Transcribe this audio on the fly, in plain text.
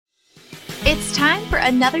It's time for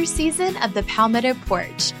another season of the Palmetto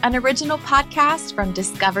Porch, an original podcast from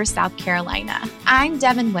Discover South Carolina. I'm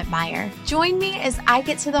Devin Whitmire. Join me as I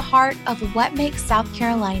get to the heart of what makes South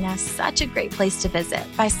Carolina such a great place to visit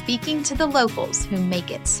by speaking to the locals who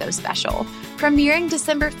make it so special. Premiering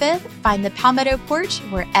December 5th, find the Palmetto Porch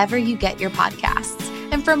wherever you get your podcasts.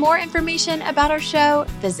 And for more information about our show,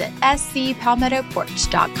 visit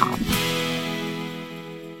scpalmettoporch.com.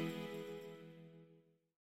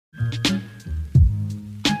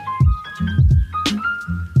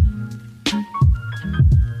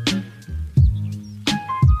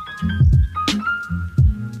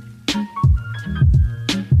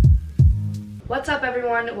 What's up,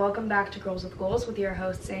 everyone? Welcome back to Girls with Goals with your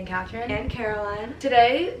hosts, Anne Catherine and Caroline.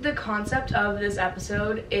 Today, the concept of this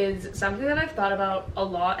episode is something that I've thought about a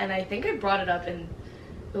lot, and I think I brought it up in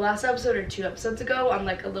the last episode or 2 episodes ago on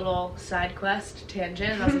like a little side quest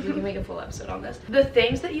tangent, and I was like, we can make a full episode on this. The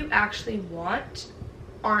things that you actually want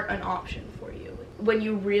aren't an option for you. When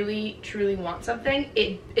you really, truly want something,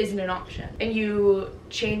 it isn't an option. And you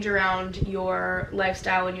change around your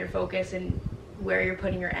lifestyle and your focus and where you're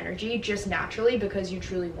putting your energy just naturally because you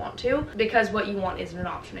truly want to, because what you want isn't an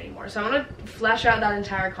option anymore. So I want to flesh out that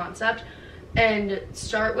entire concept and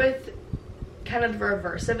start with kind of the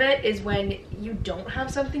reverse of it, is when you don't have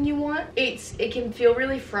something you want. It can feel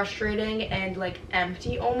really frustrating and like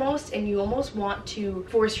empty almost, and you almost want to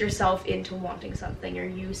force yourself into wanting something, or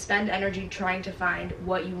you spend energy trying to find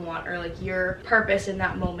what you want or like your purpose in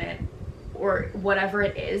that moment or whatever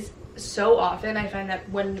it is. So often I find that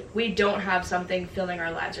when we don't have something filling our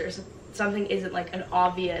lives, or something isn't like an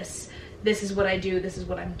obvious, this is what I do, this is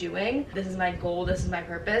what I'm doing, this is my goal, this is my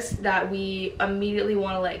purpose, that we immediately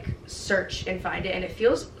want to like search and find it. And it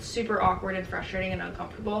feels super awkward and frustrating and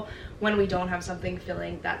uncomfortable when we don't have something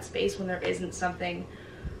filling that space, when there isn't something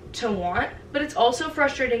to want. But it's also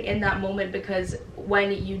frustrating in that moment, because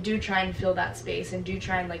when you do try and fill that space and do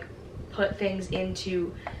try and like put things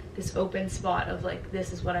into this open spot of like,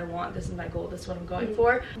 this is what I want, this is my goal, this is what I'm going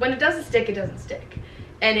for, when it doesn't stick, it doesn't stick,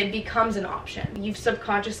 and it becomes an option. You've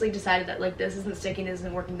subconsciously decided that like, this isn't sticking, this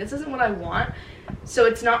isn't working, this isn't what I want, so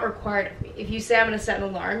it's not required of me. If you say I'm gonna set an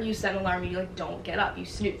alarm, you set an alarm, you like don't get up, you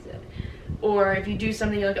snooze it. Or if you do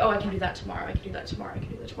something, you're like, oh, I can do that tomorrow, I can do that tomorrow, I can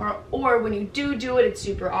do that tomorrow. Or when you do it, it's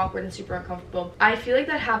super awkward and super uncomfortable. I feel like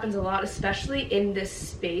that happens a lot, especially in this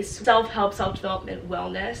space. Self-help, self-development,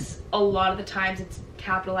 wellness. A lot of the times it's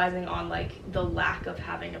capitalizing on like the lack of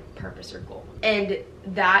having a purpose or goal. And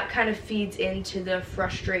that kind of feeds into the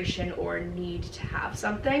frustration or need to have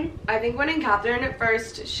something. I think when Anne Catherine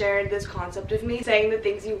first shared this concept with me, saying the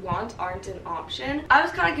things you want aren't an option, I was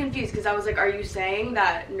kind of confused, because I was like, are you saying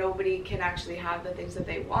that nobody can actually have the things that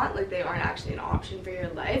they want? Like, they aren't actually an option for your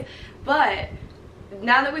life? But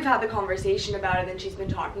now that we've had the conversation about it and she's been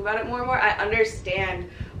talking about it more and more, I understand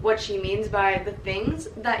what she means by the things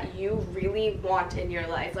that you really want in your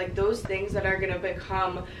life. Like, those things that are going to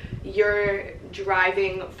become your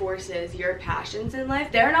driving forces, your passions in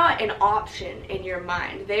life, they're not an option in your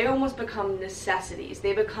mind. They almost become necessities.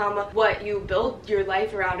 They become what you build your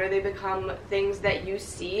life around, or they become things that you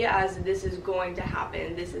see as, this is going to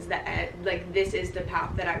happen, this is the end, like, this is the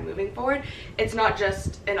path that I'm moving forward. It's not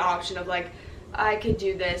just an option of like, I could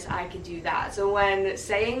do this, I could do that. So when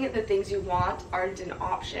saying the things you want aren't an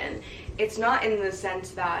option, it's not in the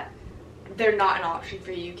sense that they're not an option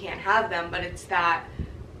for you, you can't have them, but it's that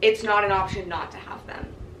it's not an option not to have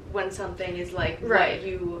them when something is like what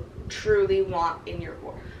you truly want in your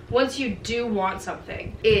core. Once you do want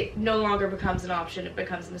something, it no longer becomes an option, it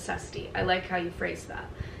becomes a necessity. I like how you phrased that.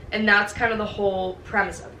 And that's kind of the whole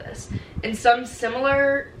premise of this. And some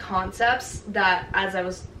similar concepts that, as I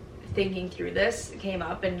was thinking through this, came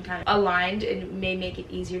up and kind of aligned and may make it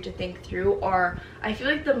easier to think through, are, I feel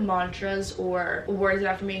like, the mantras or words of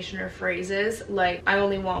affirmation or phrases like, I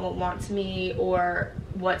only want what wants me, or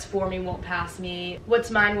what's for me won't pass me,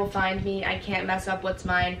 what's mine will find me, I can't mess up what's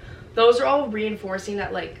mine. Those are all reinforcing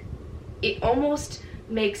that like, it almost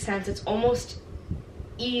makes sense, it's almost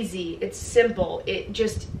easy, it's simple, it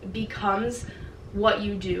just becomes what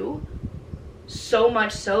you do. So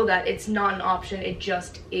much so that it's not an option, it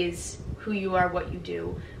just is who you are, what you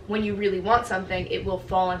do. When you really want something, it will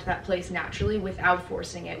fall into that place naturally without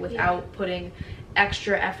forcing it, without putting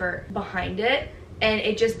extra effort behind it. And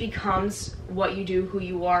it just becomes what you do, who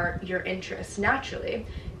you are, your interests naturally.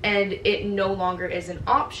 And it no longer is an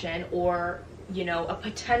option or you know, a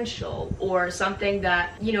potential or something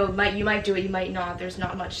that, you know, you might do it, you might not, there's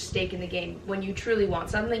not much stake in the game. When you truly want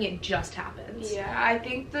something, it just happens. Yeah, I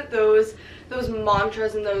think that those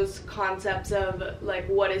mantras and those concepts of like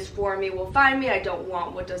what is for me will find me, I don't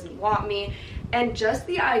want what doesn't want me, and just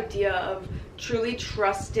the idea of truly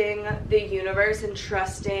trusting the universe and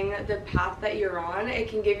trusting the path that you're on, it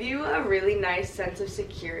can give you a really nice sense of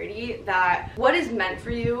security that what is meant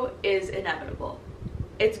for you is inevitable.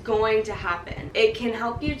 It's going to happen. It can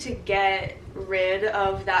help you to get rid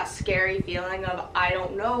of that scary feeling of, I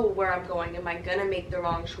don't know where I'm going. Am I gonna make the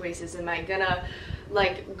wrong choices? Am I gonna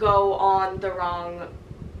like go on the wrong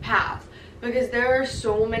path? Because there are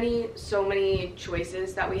so many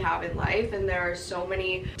choices that we have in life, and there are so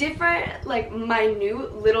many different like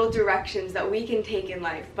minute little directions that we can take in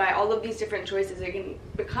life. By all of these different choices, it can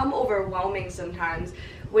become overwhelming sometimes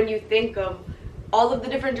when you think of all of the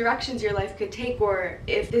different directions your life could take, or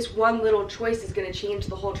if this one little choice is going to change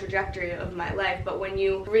the whole trajectory of my life. But when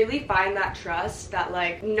you really find that trust that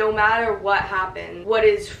like no matter what happens, what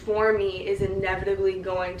is for me is inevitably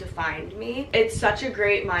going to find me, it's such a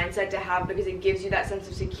great mindset to have, because it gives you that sense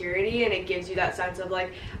of security, and it gives you that sense of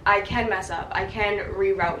like, I can mess up, I can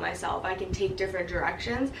reroute myself, I can take different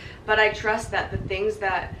directions, but I trust that the things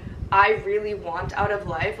that I really want out of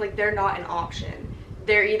life, like they're not an option.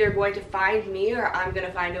 They're either going to find me or I'm going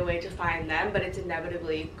to find a way to find them, but it's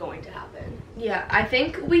inevitably going to happen. Yeah, I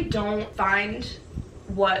think we don't find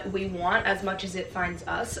what we want as much as it finds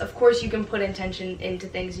us. Of course, you can put intention into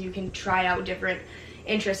things. You can try out different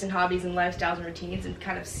interests and hobbies and lifestyles and routines and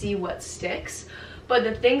kind of see what sticks. But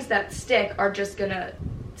the things that stick are just going to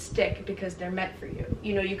stick because they're meant for you.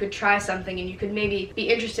 You know, you could try something and you could maybe be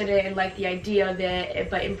interested in it and like the idea of it,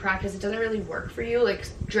 but in practice it doesn't really work for you, like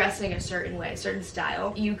dressing a certain way, a certain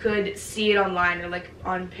style. You could see it online or like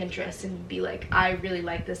on Pinterest and be like, I really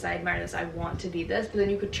like this, I admire this, I want to be this, but then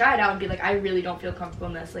you could try it out and be like, I really don't feel comfortable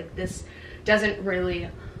in this, like this doesn't really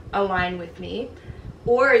align with me.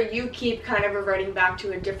 Or you keep kind of reverting back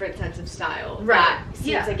to a different sense of style. Right. That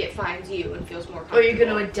seems like it finds you and feels more comfortable. Or you're going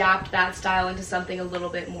to adapt that style into something a little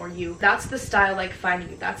bit more you. That's the style like finding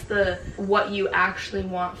you. That's the what you actually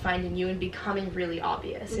want finding you and becoming really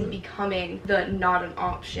obvious and becoming the not an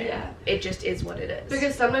option. Yeah. It just is what it is.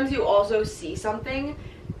 Because sometimes you also see something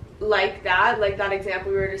like that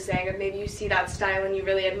example we were just saying of maybe you see that style and you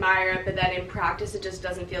really admire it, but then in practice it just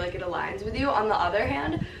doesn't feel like it aligns with you. On the other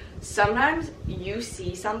hand, sometimes you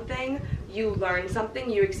see something, you learn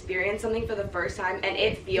something, you experience something for the first time, and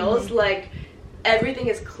it feels like everything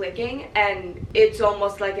is clicking, and it's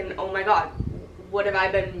almost like an, oh my god, what have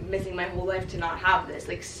I been missing my whole life to not have this?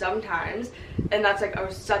 Like sometimes, and that's like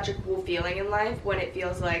such a cool feeling in life when it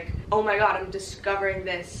feels like, oh my god, I'm discovering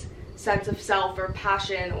this sense of self or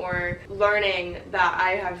passion or learning that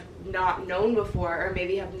I have not known before, or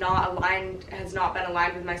maybe has not been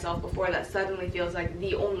aligned with myself before, that suddenly feels like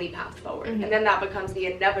the only path forward. And then that becomes the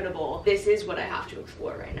inevitable, this is what I have to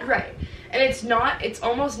explore right now. Right. And it's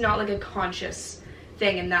almost not like a conscious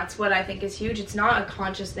thing, and that's what I think is huge. It's not a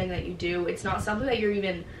conscious thing that you do. It's not something that you're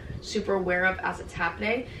even super aware of as it's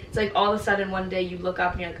happening. It's like all of a sudden one day you look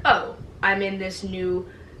up and you're like, oh, I'm in this new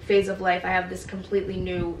phase of life, I have this completely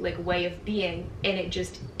new like way of being, and it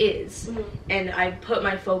just is. And I put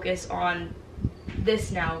my focus on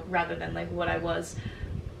this now rather than like what I was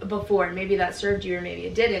before. And maybe that served you or maybe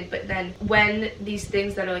it didn't, but then when these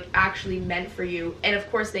things that are like actually meant for you, and of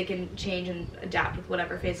course they can change and adapt with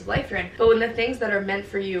whatever phase of life you're in, but when the things that are meant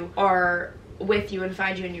for you are with you and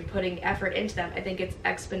find you and you're putting effort into them, I think it's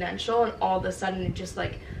exponential, and all of a sudden it just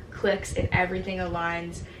like clicks and everything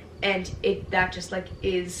aligns, and that just like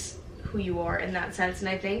is who you are in that sense. And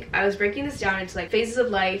I think I was breaking this down into like phases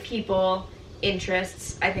of life, people,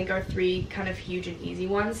 interests, I think are three kind of huge and easy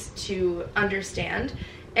ones to understand.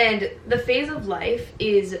 And the phase of life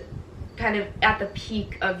is kind of at the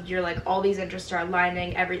peak of your like all these interests are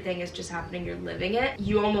aligning, everything is just happening, you're living it.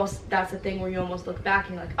 That's the thing where you almost look back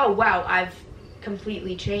and you're like, oh wow, I've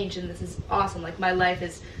completely changed and this is awesome. Like my life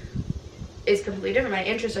is completely different, my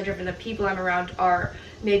interests are different, the people I'm around are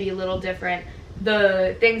maybe a little different,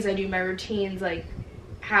 the things I do, my routines, like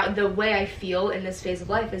how the way I feel in this phase of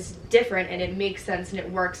life is different, and it makes sense and it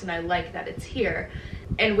works, and I like that it's here.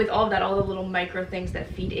 And with all that, all the little micro things that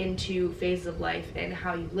feed into phases of life and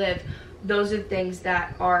how you live, those are things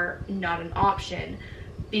that are not an option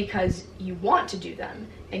because you want to do them,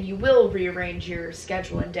 and you will rearrange your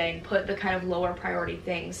schedule and day and put the kind of lower priority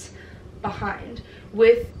things behind.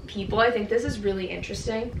 With people, I think this is really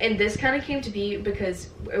interesting, and this kind of came to be because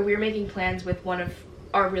we were making plans with one of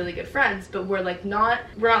our really good friends, but we're not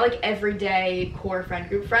like everyday core friend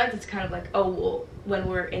group friends. It's kind of like, oh well, when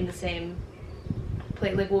we're in the same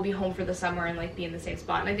we'll be home for the summer and like be in the same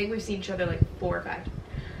spot. And I think we've seen each other like 4 or 5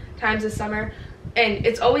 times this summer. And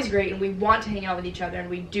it's always great, and we want to hang out with each other, and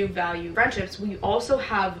we do value friendships. We also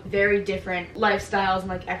have very different lifestyles and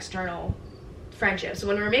like external friendships. So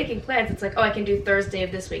when we're making plans, it's like, oh, I can do Thursday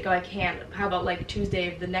of this week. Oh, I can't. How about like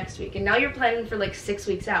Tuesday of the next week? And now you're planning for like 6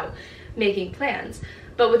 weeks out, making plans.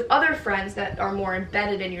 But with other friends that are more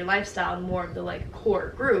embedded in your lifestyle, more of the like core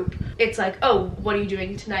group, it's like, oh, what are you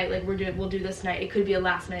doing tonight? Like we'll do this tonight. It could be a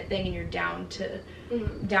last minute thing, and you're down to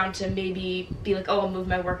maybe be like, oh, I'll move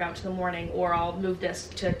my workout to the morning, or I'll move this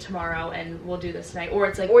to tomorrorow and we'll do this tonight. Or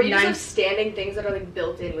it's like, or you just have standing things that are like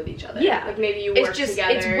built in with each other. Yeah, like maybe you work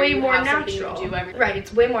together. It's way more natural. Right,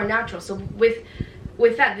 it's way more natural. So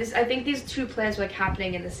with that, I think these 2 plans were like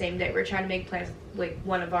happening in the same day. We're trying to make plans with like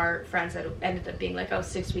one of our friends that ended up being like, oh,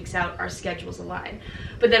 6 weeks out, our schedules align.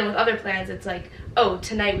 But then with other plans, it's like, oh,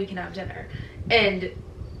 tonight we can have dinner. And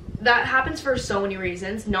that happens for so many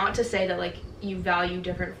reasons. Not to say that like you value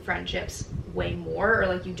different friendships way more, or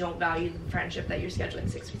like you don't value the friendship that you're scheduling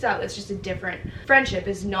 6 weeks out. It's just a different friendship.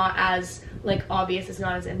 Is not as like obvious, it's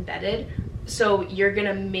not as embedded. So you're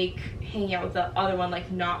gonna make hanging out with the other one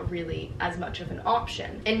like not really as much of an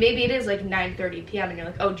option. And maybe it is like 9:30 p.m. and you're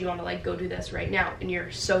like, oh, do you want to like go do this right now? And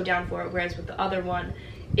you're so down for it. Whereas with the other one,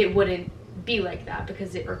 it wouldn't be like that,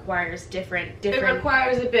 because it requires different. It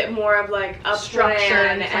requires a bit more of like a structure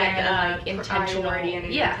and like intentional priority and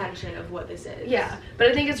an intention of what this is. Yeah, but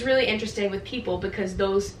I think it's really interesting with people, because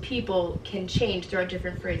those people can change throughout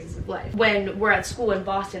different phases of life. When we're at school in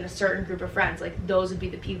Boston, a certain group of friends, like those would be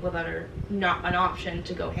the people that are not an option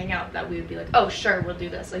to go hang out, that we would be like, oh sure, we'll do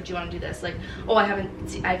this. Like, do you want to do this? Like, oh,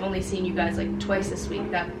 I've only seen you guys like twice this week.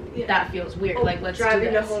 That feels weird. Oh, like, let's do this.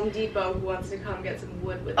 Driving to Home Depot, who wants to come get some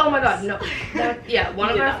wood with us? Oh my god, no. One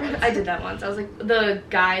of our friends, I did that once. I was like, the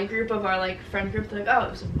guy group of our like friend group, they're like, oh,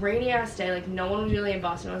 it was a rainy ass day, like no one was really in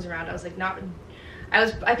Boston, no one was around. I was like,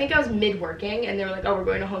 I think I was mid working, and they were like, oh, we're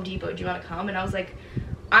going to Home Depot, do you want to come? And I was like,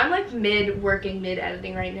 I'm like mid working, mid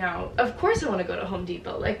editing right now, of course I want to go to Home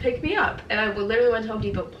Depot, like pick me up. And I literally went to Home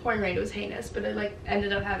Depot, pouring rain, it was heinous, but I like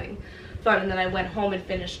ended up having fun, and then I went home and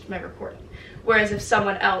finished my recording. Whereas if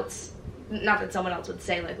someone else, not that someone else would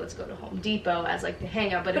say like, let's go to Home Depot as like the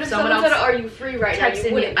hangout, but if someone else said, are you free right now,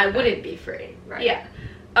 I wouldn't be free. Right.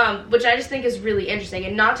 Yeah. Which I just think is really interesting,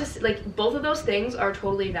 and not to like, both of those things are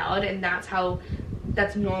totally valid, and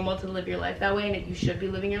that's normal to live your life that way, and you should be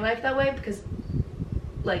living your life that way, because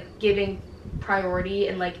like giving priority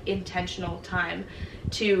and like intentional time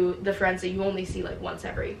to the friends that you only see like once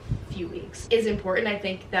every few weeks is important. I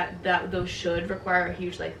think that those should require a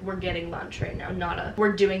huge like, we're getting lunch right now, not a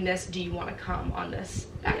we're doing this, do you want to come on this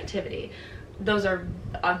activity. Those are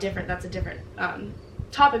different, that's a different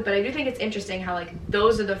topic, but I do think it's interesting how like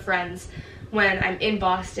those are the friends when I'm in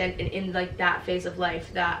Boston and in like that phase of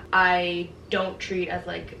life that I don't treat as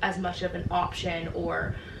like as much of an option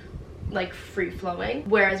or like free flowing,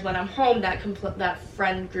 whereas when I'm home, that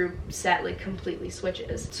friend group set like completely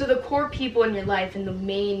switches. So the core people in your life and the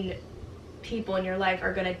main people in your life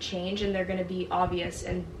are going to change, and they're going to be obvious,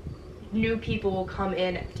 and new people will come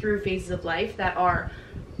in through phases of life that are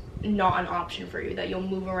not an option for you, that you'll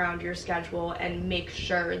move around your schedule and make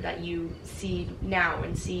sure that you see now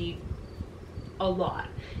and see a lot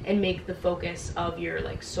and make the focus of your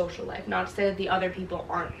like social life. Not to say that the other people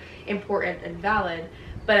aren't important and valid,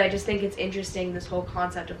 but I just think it's interesting, this whole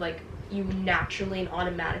concept of like, you naturally and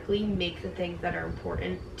automatically make the things that are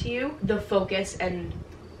important to you the focus and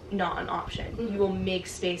not an option. Mm-hmm. You will make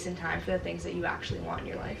space and time for the things that you actually want in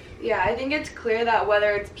your life. Yeah, I think it's clear that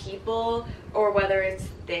whether it's people or whether it's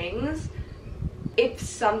things, if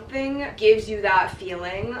something gives you that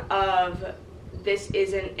feeling of this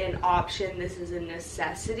isn't an option, this is a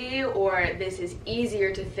necessity, or this is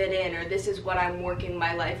easier to fit in, or this is what I'm working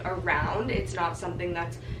my life around, it's not something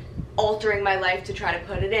that's altering my life to try to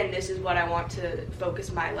put it in, this is what I want to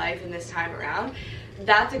focus my life in this time around,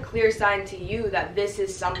 that's a clear sign to you that this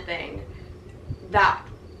is something that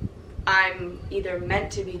I'm either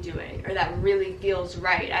meant to be doing or that really feels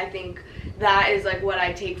right. I think that is like what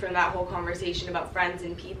I take from that whole conversation about friends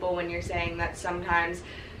and people, when you're saying that sometimes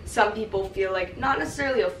some people feel like not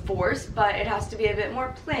necessarily a force, but it has to be a bit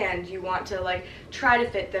more planned. You want to like try to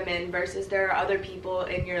fit them in, versus there are other people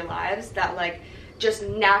in your lives that like just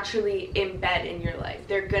naturally embed in your life.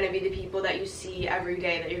 They're going to be the people that you see every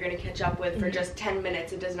day, that you're going to catch up with for just 10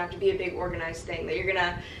 minutes. It doesn't have to be a big organized thing, that you're going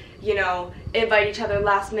to, you know, invite each other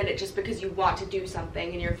last minute just because you want to do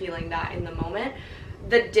something and you're feeling that in the moment.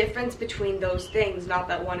 The difference between those things, not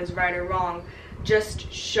that one is right or wrong,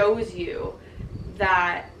 just shows you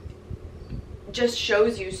that just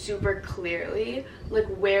shows you super clearly like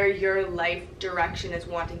where your life direction is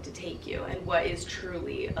wanting to take you and what is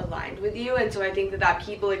truly aligned with you. And so I think that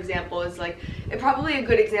people example is like probably a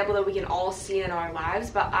good example that we can all see in our lives,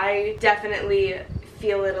 but I definitely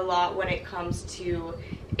feel it a lot when it comes to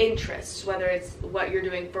interests, whether it's what you're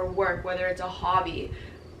doing for work, whether it's a hobby,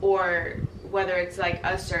 or whether it's like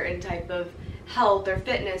a certain type of health or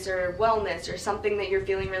fitness or wellness or something that you're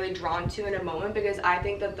feeling really drawn to in a moment, because I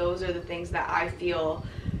think that those are the things that I feel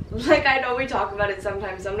like, I know we talk about it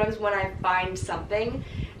sometimes when I find something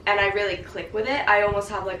and I really click with it, I almost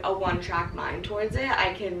have like a one-track mind towards it.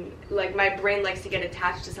 I can, like, my brain likes to get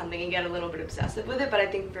attached to something and get a little bit obsessive with it, but I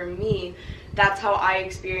think for me, that's how I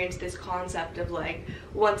experience this concept of like,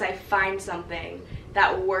 once I find something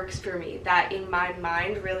that works for me, that in my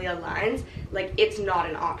mind really aligns, like, it's not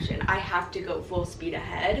an option. I have to go full speed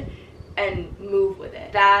ahead and move with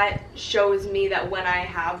it. That shows me that when I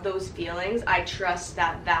have those feelings, I trust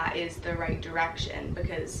that that is the right direction,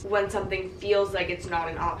 because when something feels like it's not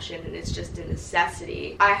an option and it's just a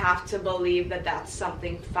necessity, I have to believe that that's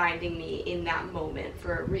something finding me in that moment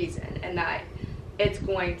for a reason, and that it's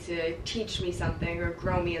going to teach me something or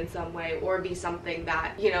grow me in some way, or be something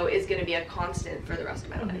that, you know, is going to be a constant for the rest of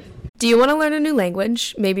my life. Do you want to learn a new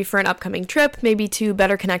language? Maybe for an upcoming trip, maybe to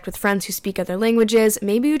better connect with friends who speak other languages,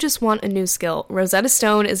 maybe you just want a new skill. Rosetta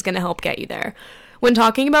Stone is going to help get you there. When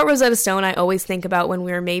talking about Rosetta Stone, I always think about when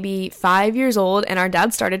we were maybe 5 years old and our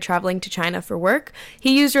dad started traveling to China for work.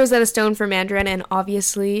 He used Rosetta Stone for Mandarin, and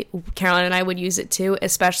obviously Caroline and I would use it too,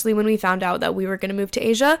 especially when we found out that we were going to move to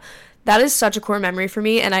Asia. That is such a core memory for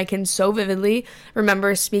me, and I can so vividly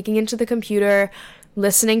remember speaking into the computer,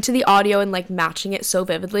 listening to the audio, and like matching it so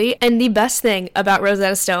vividly. And the best thing about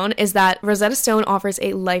Rosetta Stone is that Rosetta Stone offers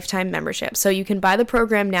a lifetime membership. So you can buy the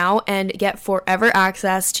program now and get forever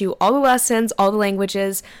access to all the lessons, all the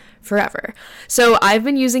languages, forever. So I've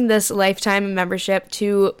been using this lifetime membership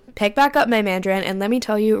to pick back up my Mandarin, and let me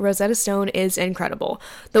tell you, Rosetta Stone is incredible.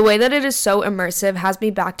 The way that it is so immersive has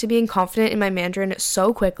me back to being confident in my Mandarin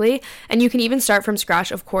so quickly, and you can even start from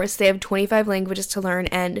scratch. Of course, they have 25 languages to learn,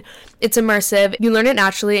 and it's immersive. You learn it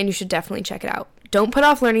naturally, and you should definitely check it out. Don't put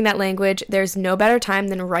off learning that language. There's no better time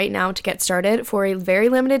than right now to get started. For a very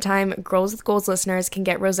limited time, Girls with Goals listeners can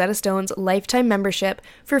get Rosetta Stone's lifetime membership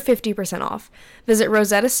for 50% off. Visit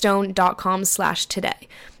rosettastone.com/today.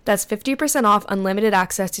 That's 50% off unlimited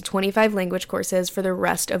access to 25 language courses for the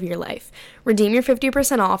rest of your life. Redeem your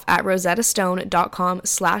 50% off at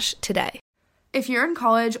rosettastone.com/today. If you're in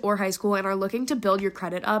college or high school and are looking to build your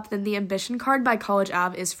credit up, then the Ambition Card by College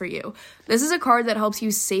Ave is for you. This is a card that helps you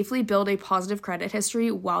safely build a positive credit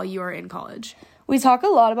history while you are in college. We talk a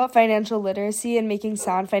lot about financial literacy and making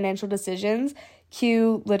sound financial decisions.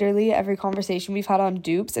 Cue literally every conversation we've had on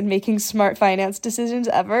dupes and making smart finance decisions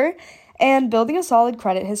ever. And building a solid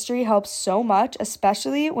credit history helps so much,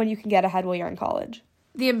 especially when you can get ahead while you're in college.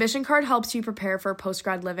 The Ambition Card helps you prepare for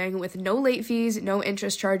post-grad living with no late fees, no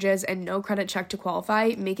interest charges, and no credit check to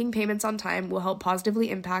qualify. Making payments on time will help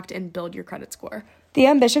positively impact and build your credit score. The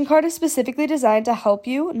Ambition Card is specifically designed to help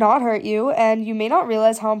you, not hurt you, and you may not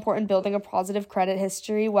realize how important building a positive credit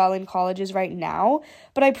history while in college is right now,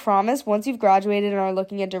 but I promise once you've graduated and are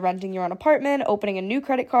looking into renting your own apartment, opening a new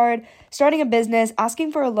credit card, starting a business,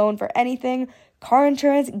 asking for a loan for anything, car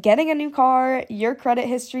insurance, getting a new car, your credit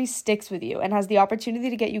history sticks with you and has the opportunity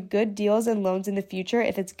to get you good deals and loans in the future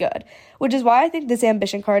if it's good, which is why I think this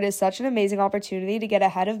Ambition Card is such an amazing opportunity to get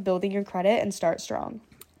ahead of building your credit and start strong.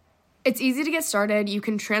 It's easy to get started. You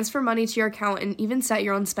can transfer money to your account and even set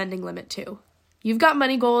your own spending limit too. You've got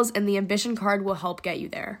money goals, and the Ambition Card will help get you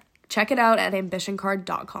there. Check it out at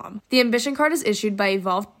ambitioncard.com. The Ambition Card is issued by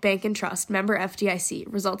Evolved Bank and Trust, member FDIC.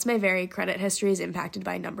 Results may vary. Credit history is impacted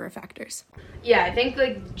by a number of factors. Yeah, I think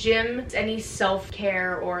like gym, any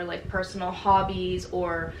self-care or like personal hobbies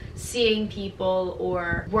or seeing people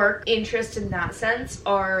or work interests in that sense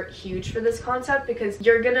are huge for this concept, because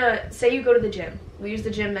you're gonna, say you go to the gym. We use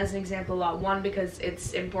the gym as an example a lot. One, because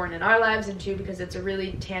it's important in our lives, and two, because it's a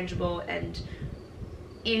really tangible and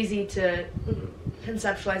easy to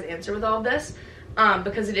conceptualize answer with all of this,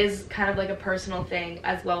 because it is kind of like a personal thing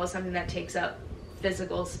as well as something that takes up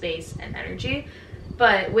physical space and energy.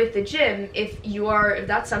 But with the gym, if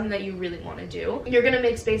that's something that you really want to do, you're going to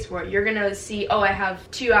make space for it. You're going to see, oh, I have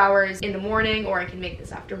 2 hours in the morning, or I can make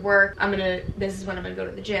this after work. This is when I'm going to go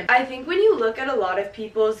to the gym. I think when you look at a lot of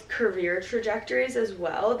people's career trajectories as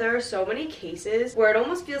well, there are so many cases where it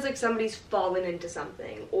almost feels like somebody's fallen into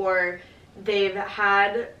something, or they've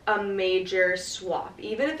had a major swap.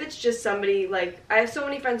 Even if it's just somebody, like, I have so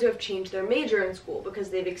many friends who have changed their major in school because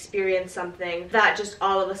they've experienced something that just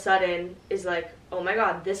all of a sudden is like, oh my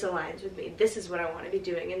god, this aligns with me, this is what I want to be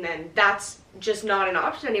doing, and then that's just not an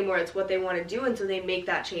option anymore. It's what they want to do, and so they make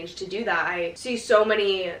that change to do that. I see so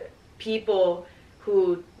many people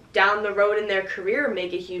who down the road in their career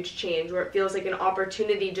make a huge change, where it feels like an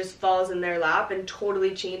opportunity just falls in their lap and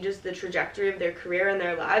totally changes the trajectory of their career and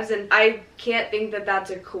their lives. And I can't think that that's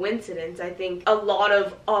a coincidence. I think a lot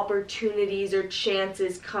of opportunities or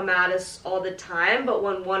chances come at us all the time, but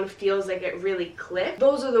when one feels like it really clicks,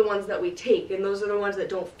 those are the ones that we take, and those are the ones that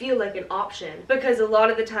don't feel like an option. Because a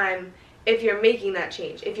lot of the time, if you're making that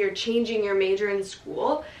change, if you're changing your major in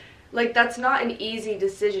school, like, that's not an easy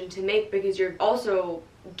decision to make, because you're also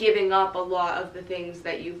giving up a lot of the things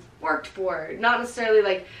that you've worked for. Not necessarily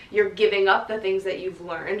like you're giving up the things that you've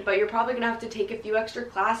learned, but you're probably gonna have to take a few extra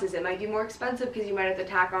classes. It might be more expensive because you might have to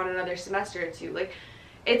tack on another semester or two. Like,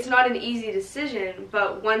 it's not an easy decision,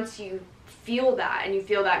 but once you feel that and you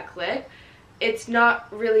feel that click, it's not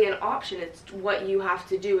really an option. It's what you have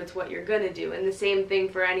to do. It's what you're gonna do. And the same thing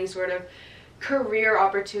for any sort of career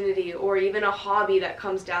opportunity or even a hobby that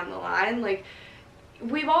comes down the line. Like,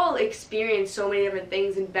 we've all experienced so many different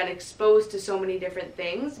things and been exposed to so many different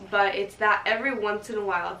things, but it's that every once in a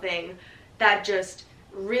while thing that just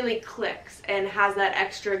really clicks and has that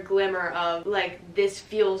extra glimmer of, like, this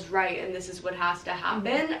feels right and this is what has to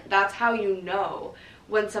happen. That's how you know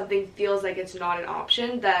when something feels like it's not an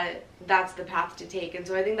option, that that's the path to take. And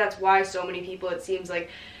so I think that's why so many people, it seems like,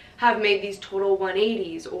 have made these total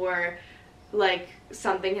 180s, or like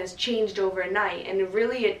something has changed overnight. And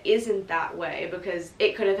really it isn't that way, because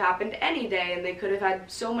it could have happened any day and they could have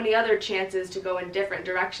had so many other chances to go in different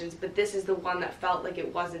directions, but this is the one that felt like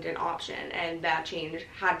it wasn't an option, and that change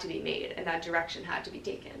had to be made and that direction had to be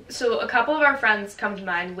taken. So a couple of our friends come to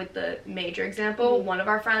mind with the major example. One of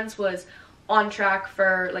our friends was on track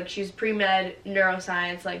for, like, she was pre-med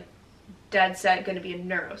neuroscience, like dead set going to be a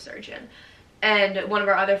neurosurgeon. And one of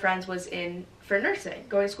our other friends was for nursing,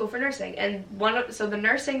 going to school for nursing. And so the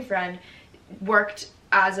nursing friend worked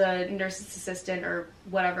as a nurse's assistant, or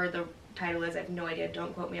whatever the title is, I have no idea,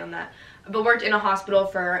 don't quote me on that, but worked in a hospital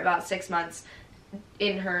for about 6 months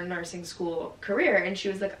in her nursing school career. And she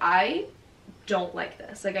was like, I don't like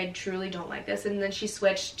this. Like, I truly don't like this. And then she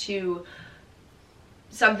switched to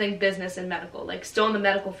something business and medical, like still in the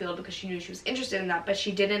medical field, because she knew she was interested in that, but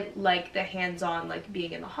she didn't like the hands-on, like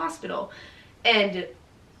being in the hospital. And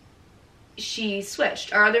she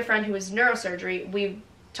switched. Our other friend who was neurosurgery, we've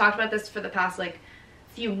talked about this for the past like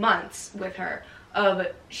few months with her,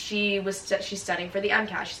 she's studying for the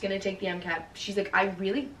MCAT. She's going to take the MCAT. She's like, I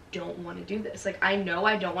really don't want to do this. Like, I know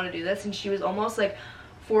I don't want to do this. And she was almost like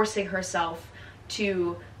forcing herself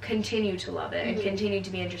to continue to love it and continue to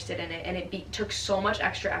be interested in it. And it took so much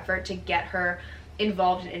extra effort to get her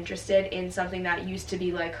involved and interested in something that used to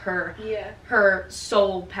be like her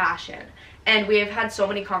sole passion. And we have had so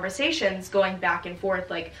many conversations going back and forth,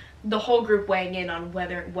 like the whole group weighing in on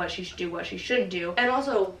what she should do, what she shouldn't do. And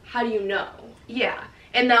also, how do you know? Yeah.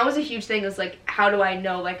 And that was a huge thing, is like, how do I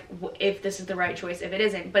know, like, if this is the right choice, if it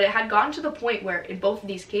isn't? But it had gotten to the point where, in both of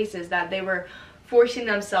these cases, that they were forcing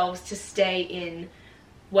themselves to stay in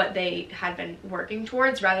what they had been working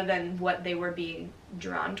towards rather than what they were being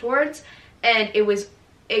drawn towards. And it was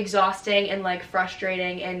exhausting and like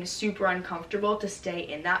frustrating and super uncomfortable to stay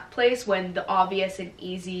in that place when the obvious and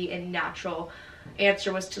easy and natural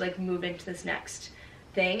answer was to like move into this next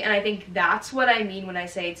thing. And I think that's what I mean when I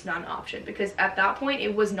say it's not an option, because at that point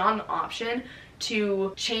it was not an option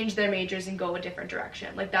to change their majors and go a different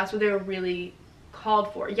direction. Like, that's what they were really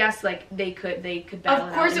called for. Yes, like they could battle.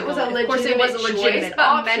 Of course it was a legitimate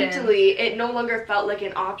option. Mentally, it no longer felt like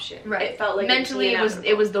an option. Right. It felt like mentally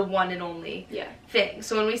it was the one and only thing.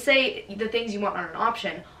 So when we say the things you want aren't an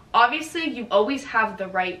option, obviously you always have the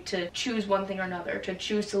right to choose one thing or another, to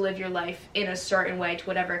choose to live your life in a certain way to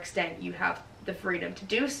whatever extent you have the freedom to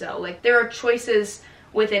do so. Like, there are choices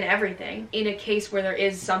within everything. In a case where there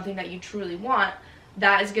is something that you truly want,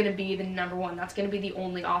 that is going to be the number one. That's going to be the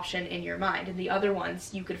only option in your mind. And the other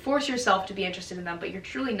ones, you could force yourself to be interested in them, but you're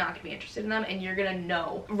truly not going to be interested in them, and you're going to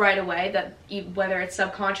know right away that whether it's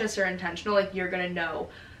subconscious or intentional, like, you're going to know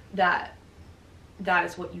that that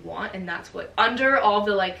is what you want, and that's what, under all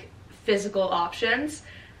the like physical options,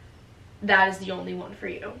 that is the only one for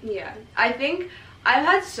you. Yeah. I think I've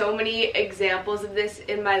had so many examples of this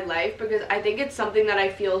in my life, because I think it's something that I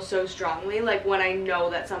feel so strongly, like when I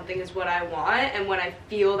know that something is what I want and when I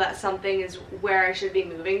feel that something is where I should be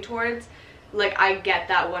moving towards, like, I get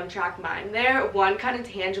that one-track mind there. One kind of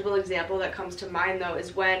tangible example that comes to mind, though,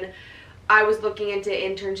 is when I was looking into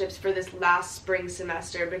internships for this last spring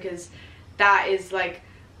semester because that is like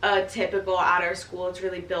a typical at our school. It's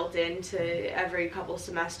really built into every couple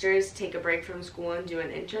semesters, take a break from school and do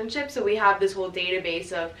an internship. So we have this whole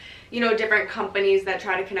database of, you know, different companies that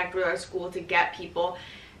try to connect with our school to get people.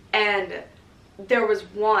 And there was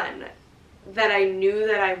one that I knew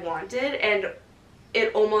that I wanted, and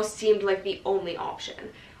it almost seemed like the only option.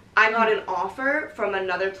 I got an offer from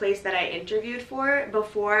another place that I interviewed for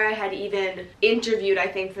before I had even interviewed, I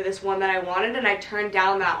think, for this one that I wanted, and I turned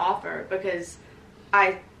down that offer because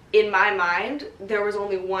in my mind, there was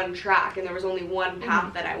only one track and there was only one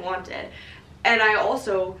path that I wanted. And I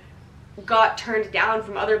also got turned down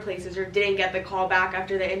from other places or didn't get the call back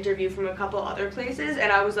after the interview from a couple other places,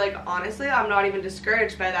 and I was like, honestly, I'm not even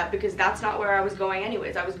discouraged by that because that's not where I was going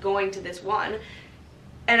anyways. I was going to this one,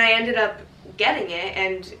 and I ended up getting it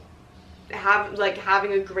and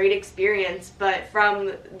having a great experience. But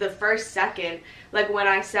from the first second, like when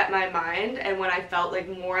I set my mind and when I felt like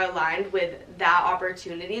more aligned with that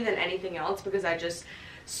opportunity than anything else, because I just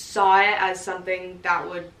saw it as something that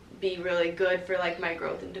would be really good for like my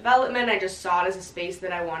growth and development, I just saw it as a space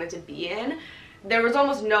that I wanted to be in, there was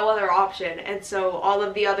almost no other option. And so all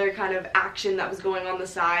of the other kind of action that was going on the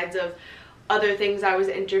sides of other things I was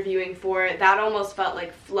interviewing for, that almost felt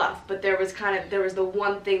like fluff, but there was the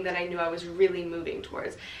one thing that I knew I was really moving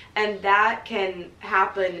towards. And that can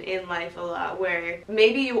happen in life a lot, where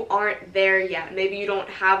maybe you aren't there yet, maybe you don't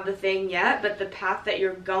have the thing yet, but the path that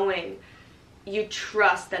you're going, you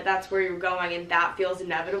trust that that's where you're going and that feels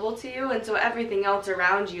inevitable to you. And so everything else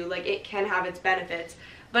around you, like, it can have its benefits,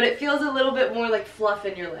 but it feels a little bit more like fluff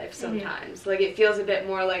in your life sometimes. Like, it feels a bit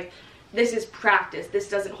more like, this is practice, this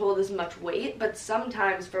doesn't hold as much weight. But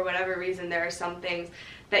sometimes, for whatever reason, there are some things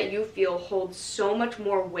that you feel hold so much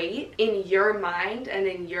more weight in your mind and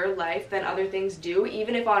in your life than other things do,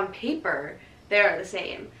 even if on paper they're the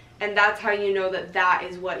same. And that's how you know that that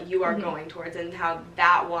is what you are going towards, and how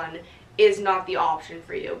that one is not the option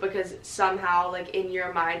for you, because somehow, like, in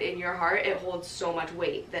your mind, in your heart, it holds so much more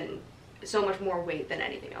weight than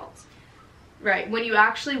anything else. Right. When you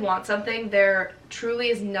actually want something, there truly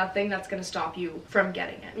is nothing that's going to stop you from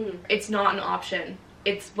getting it. It's not an option.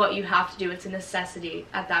 It's what you have to do. It's a necessity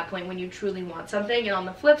at that point when you truly want something. And on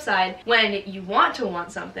the flip side, when you want to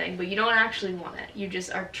want something, but you don't actually want it, you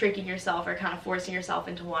just are tricking yourself or kind of forcing yourself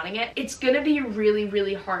into wanting it, it's going to be really,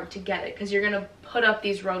 really hard to get it, because you're going to put up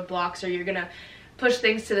these roadblocks, or you're going to push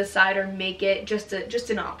things to the side, or make it just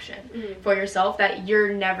an option for yourself that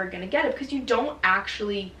you're never going to get it because you don't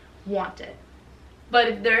actually want it. But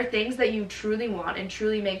if there are things that you truly want and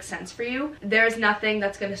truly make sense for you, there's nothing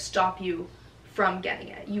that's going to stop you from getting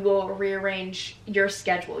it. You will rearrange your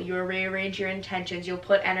schedule, you will rearrange your intentions, you'll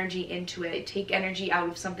put energy into it, take energy out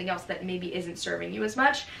of something else that maybe isn't serving you as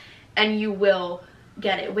much, and you will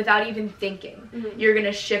get it without even thinking. You're going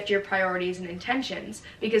to shift your priorities and intentions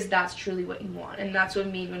because that's truly what you want. And that's what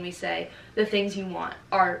we mean when we say the things you want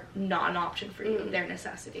are not an option for you, they're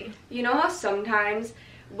necessity. You know how sometimes,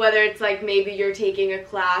 whether it's like maybe you're taking a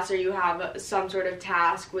class or you have some sort of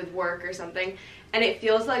task with work or something, and it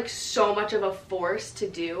feels like so much of a force to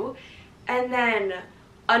do, and then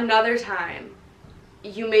another time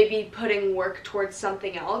you may be putting work towards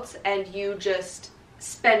something else and you just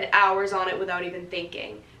spend hours on it without even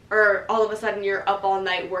thinking, or all of a sudden you're up all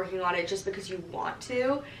night working on it just because you want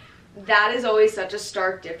to. That is always such a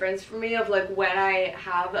stark difference for me, of like, when I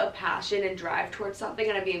have a passion and drive towards something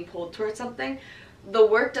and I'm being pulled towards something, the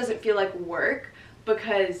work doesn't feel like work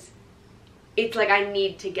because it's like I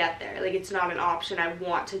need to get there. Like, it's not an option, I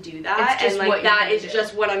want to do that. It's just and like that is do.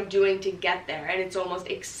 just what I'm doing to get there, and it's almost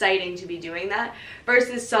exciting to be doing that,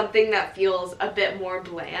 versus something that feels a bit more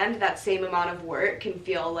bland. That same amount of work can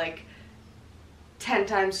feel like 10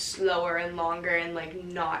 times slower and longer and like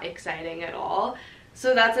not exciting at all.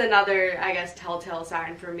 So that's another, I guess, telltale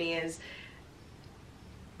sign for me, is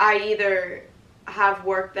I either have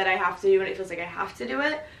work that I have to do and it feels like I have to do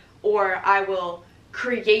it, or I will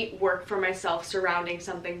create work for myself surrounding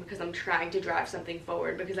something because I'm trying to drive something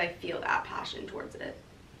forward because I feel that passion towards it.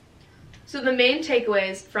 So the main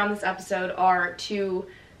takeaways from this episode are to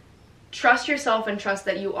trust yourself and trust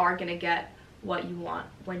that you are going to get what you want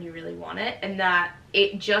when you really want it, and that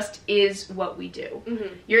it just is what we do.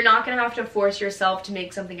 You're not going to have to force yourself to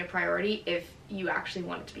make something a priority if you actually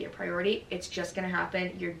want it to be a priority. It's just going to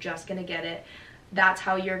happen. You're just going to get it. That's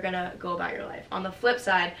how you're going to go about your life. On the flip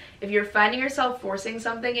side, if you're finding yourself forcing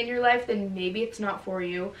something in your life, then maybe it's not for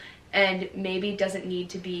you, and maybe it doesn't need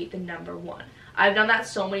to be the number one. I've done that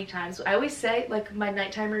so many times. I always say, like, my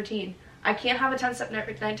nighttime routine. I can't have a 10-step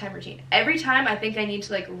nighttime routine. Every time I think I need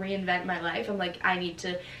to, like, reinvent my life, I'm like, I need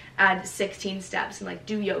to add 16 steps and like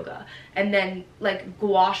do yoga and then like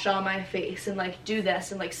gua sha my face and like do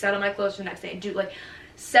this and like set on my clothes for the next day and do like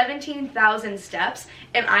 17,000 steps,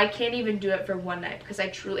 and I can't even do it for one night because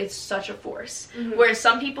it's such a force. Whereas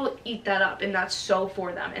some people eat that up and that's so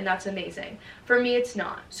for them and that's amazing. For me, it's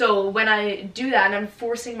not. So when I do that and I'm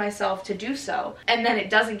forcing myself to do so and then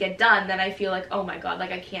it doesn't get done, then I feel like, oh my god,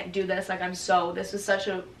 like I can't do this, like this was such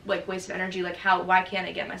a like waste of energy, like why can't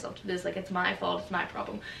I get myself to this, like it's my fault, it's my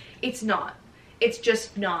problem. It's not. It's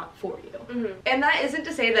just not for you. And that isn't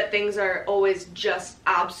to say that things are always just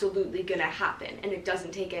absolutely gonna happen and it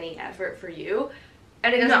doesn't take any effort for you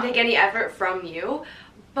and it doesn't take any effort from you,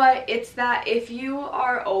 but it's that if you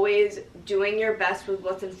are always doing your best with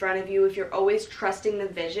what's in front of you, if you're always trusting the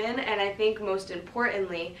vision, and I think most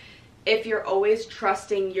importantly, if you're always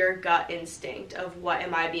trusting your gut instinct of what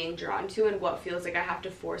am I being drawn to and what feels like I have to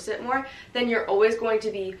force it more, then you're always going to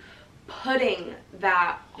be putting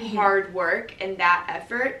that hard work and that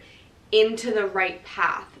effort into the right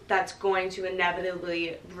path that's going to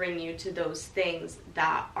inevitably bring you to those things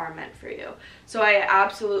that are meant for you. So I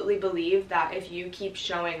absolutely believe that if you keep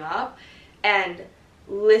showing up and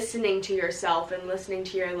listening to yourself and listening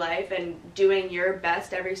to your life and doing your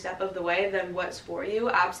best every step of the way, then what's for you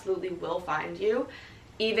absolutely will find you,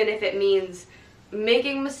 even if it means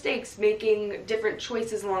making mistakes, making different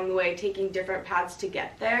choices along the way, taking different paths to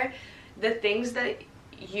get there. The things that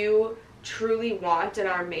you truly want and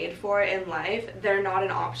are made for in life, they're not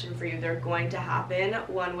an option for you. They're going to happen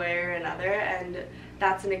one way or another, and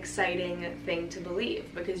that's an exciting thing to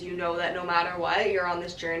believe because you know that no matter what, you're on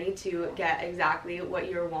this journey to get exactly what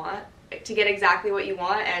you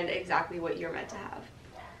want, and exactly what you're meant to have.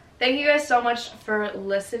 Thank you guys so much for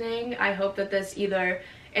listening. I hope that this either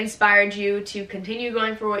inspired you to continue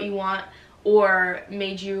going for what you want or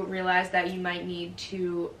made you realize that you might need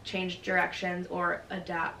to change directions or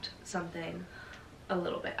adapt something a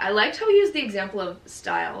little bit. I liked how we used the example of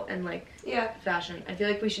style and fashion. I feel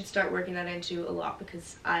like we should start working that into a lot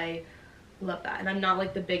because I love that. And I'm not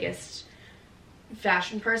like the biggest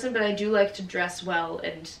fashion person, but I do like to dress well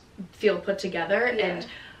and feel put together. And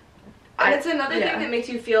it's another thing that makes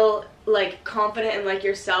you feel like confident and like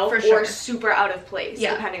yourself for sure. Or super out of place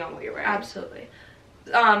depending on what you're wearing. Absolutely.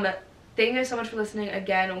 Thank you guys so much for listening.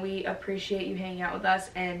 Again, we appreciate you hanging out with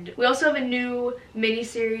us, and we also have a new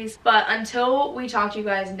mini-series, but until we talk to you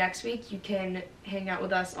guys next week, you can hang out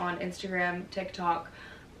with us on Instagram, TikTok,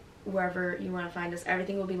 wherever you want to find us.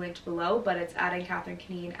 Everything will be linked below, but it's at Catherine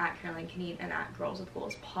Canine, at Caroline Canine, and at Girls with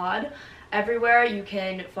Goals Pod. Everywhere you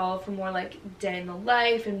can follow for more like day in the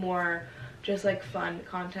life and more just like fun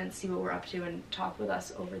content, see what we're up to, and talk with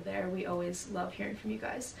us over there. We always love hearing from you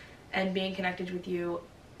guys and being connected with you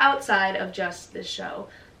outside of just this show.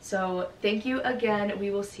 So thank you again. We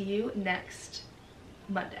will see you next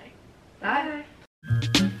Monday. Bye. Bye.